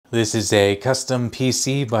This is a custom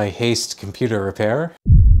PC by Haste Computer Repair.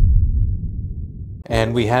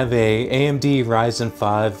 And we have a AMD Ryzen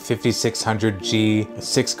 5 5600G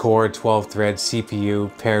 6-core 12-thread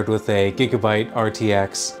CPU paired with a Gigabyte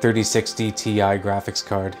RTX 3060 Ti graphics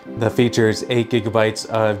card that features 8 GB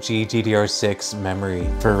of GDDR6 memory.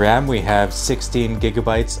 For RAM, we have 16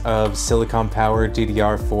 GB of silicon-powered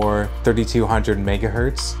DDR4 3200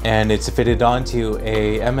 MHz, and it's fitted onto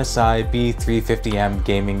a MSI B350M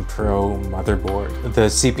Gaming Pro motherboard.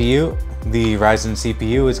 The Ryzen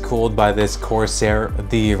CPU is cooled by this Corsair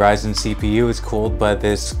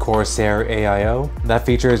AIO that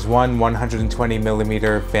features one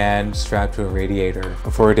 120mm fan strapped to a radiator.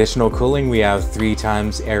 For additional cooling, we have 3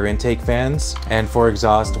 times air intake fans, and for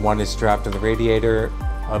exhaust, one is strapped to the radiator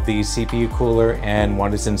of the CPU cooler and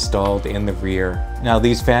one is installed in the rear. Now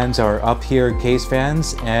these fans are up here case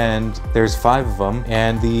fans, and there's 5 of them,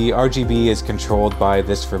 and the RGB is controlled by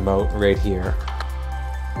this remote right here.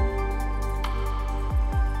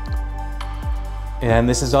 And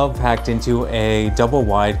this is all packed into a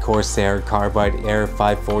double-wide Corsair Carbide Air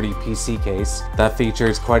 540 PC case that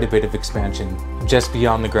features quite a bit of expansion. Just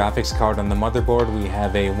beyond the graphics card on the motherboard, we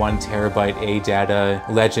have a 1TB ADATA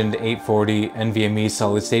Legend 840 NVMe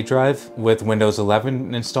solid-state drive with Windows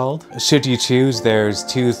 11 installed. Should you choose, there's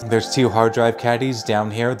two hard drive caddies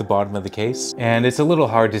down here at the bottom of the case. And it's a little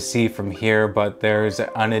hard to see from here, but there's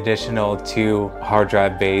an additional 2 hard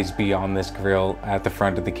drive bays beyond this grill at the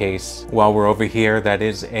front of the case. While we're over here, that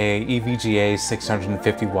is a EVGA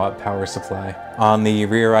 650 watt power supply. On the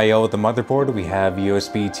rear I/O of the motherboard, we have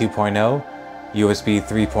USB 2.0, USB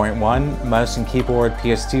 3.1, mouse and keyboard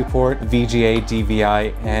PS2 port, VGA,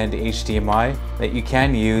 DVI, and HDMI that you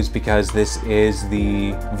can use because this is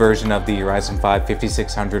the version of the Ryzen 5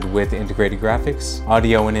 5600 with integrated graphics.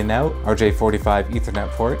 Audio in and out, RJ45 Ethernet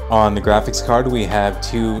port. On the graphics card, we have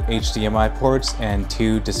 2 HDMI ports and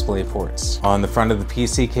 2 display ports. On the front of the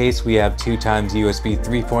PC case, we have 2 times USB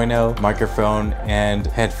 3.0, microphone, and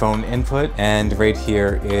headphone input. And right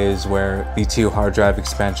here is where the 2 hard drive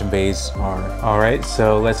expansion bays are. Alright,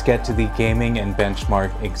 so let's get to the gaming and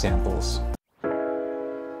benchmark examples.